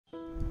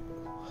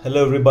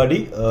Hello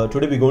everybody,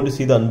 today we're going to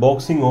see the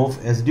unboxing of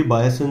SD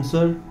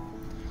Biosensor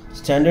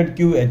Standard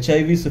Q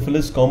HIV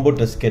Syphilis Combo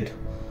Test Kit.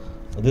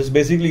 This is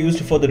basically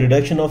used for the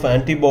detection of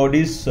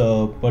antibodies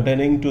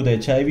pertaining to the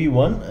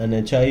HIV-1 and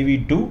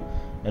HIV-2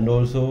 and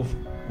also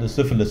the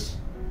syphilis.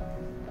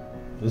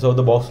 This is how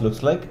the box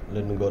looks like.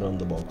 Let me go around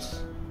the box.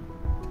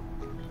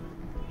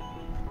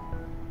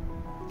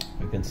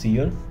 You can see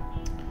here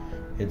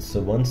it's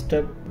a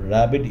one-step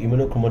rapid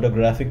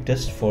immunochromatographic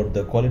test for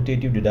the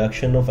qualitative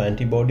detection of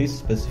antibodies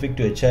specific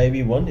to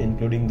HIV-1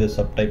 including the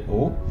subtype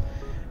O,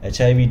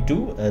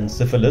 HIV-2 and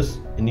syphilis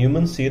in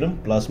human serum,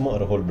 plasma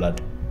or whole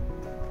blood.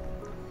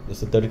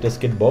 This is a 30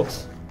 test kit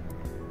box.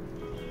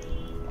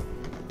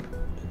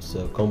 It's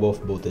a combo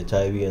of both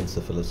HIV and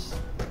syphilis.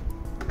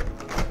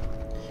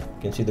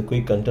 You can see the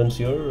quick contents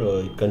here.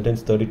 It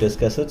contains 30 test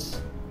cassettes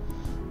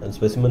and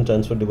specimen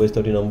transfer device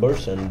 30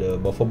 numbers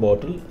and buffer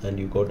bottle, and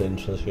you got the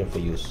instruction for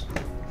use.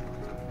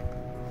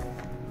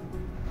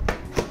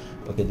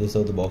 Okay, this is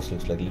how the box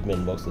looks like. Let me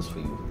unbox this for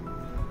you.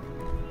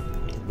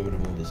 Let me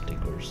remove the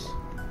stickers.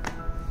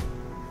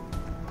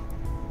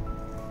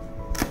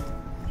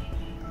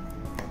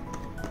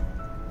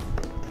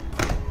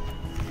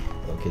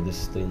 Okay,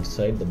 this is the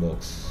inside the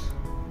box.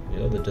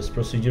 Yeah, the test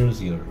procedure is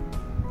here.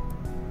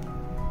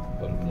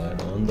 I'll add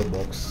on the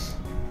box.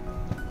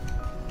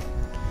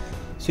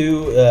 So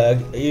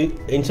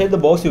inside the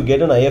box you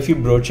get an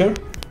IFU brochure,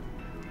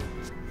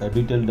 a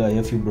detailed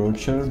IFU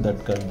brochure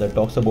that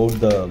talks about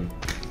the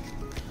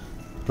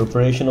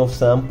preparation of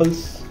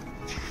samples.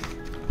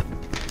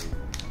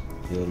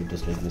 Here it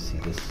is. Let me see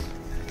this.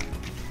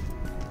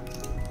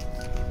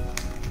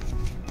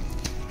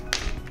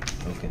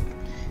 Okay,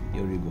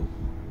 here you go.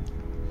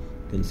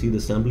 You can see the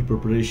sample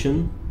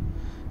preparation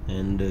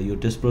and your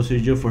test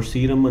procedure for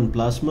serum and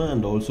plasma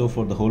and also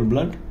for the whole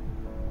blood.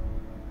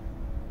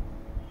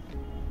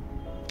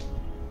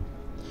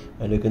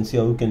 And you can see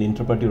how you can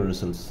interpret your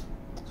results.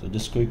 So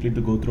just quickly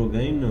to go through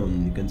again,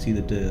 you can see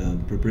that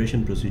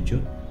preparation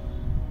procedure.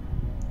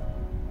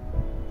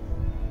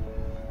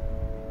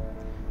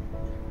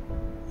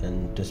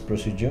 And test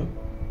procedure.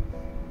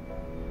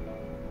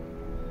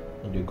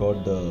 And you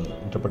got the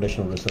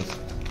interpretation of results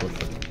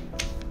totally.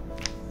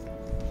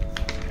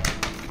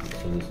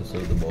 So this is how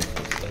the box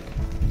looks like.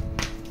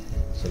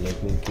 So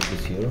let me keep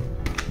this here.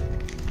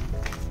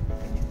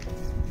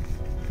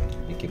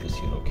 Let me keep this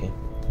here, okay.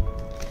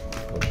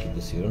 I'll keep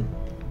this here.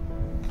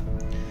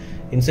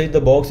 Inside the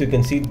box you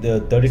can see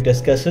the 30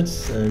 test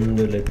cassettes,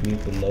 and let me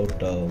pull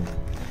out.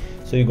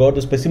 So you got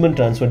the specimen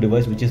transfer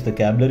device, which is the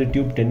capillary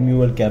tube, 10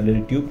 ml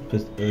capillary tube.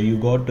 You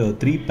got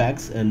 3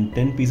 packs and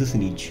 10 pieces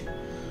in each.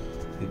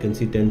 You can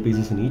see 10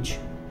 pieces in each.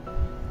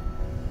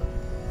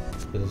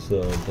 This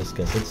is test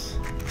cassettes,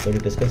 30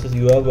 test cassettes.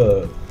 You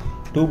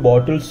have 2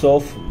 bottles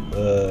of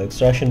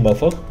extraction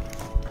buffer.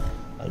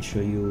 I'll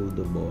show you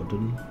the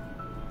bottle.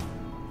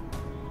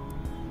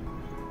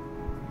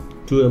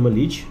 2 ml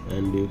each,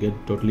 and you get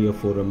totally a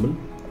 4 ml,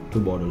 2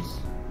 bottles,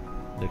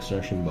 the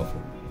extraction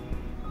buffer.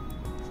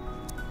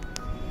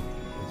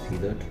 You see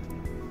that?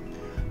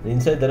 And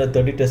inside there are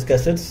 30 test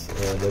cassettes.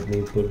 Let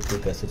me pull 2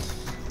 cassettes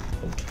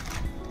out.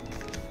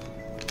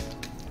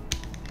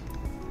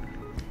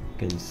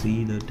 You can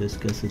see the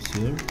test cassettes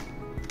here.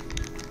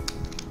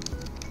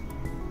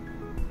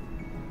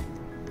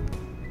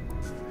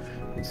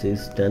 It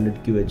says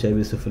Standard Q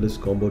HIV Syphilis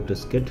Combo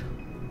Test Kit.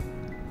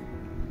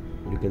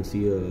 You can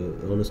see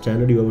on a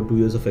standard you have 2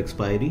 years of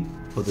expiry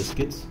for this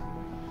kits.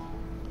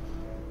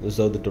 This is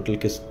how the total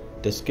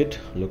test kit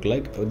look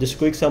like. Just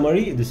quick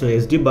summary: this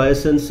is SD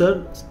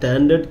Biosensor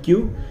Standard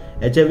Q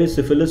HIV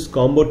Syphilis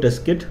Combo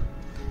Test Kit.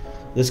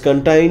 This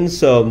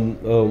contains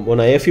one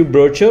IFU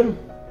brochure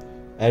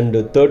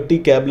and 30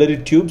 capillary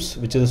tubes,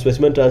 which is a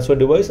specimen transfer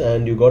device,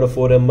 and you got a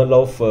 4 ml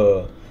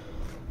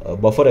of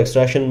buffer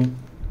extraction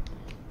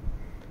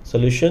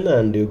solution,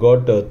 and you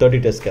got 30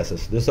 test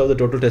cassettes. This is how the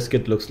total test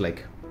kit looks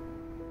like.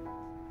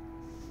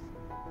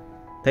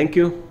 Thank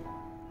you.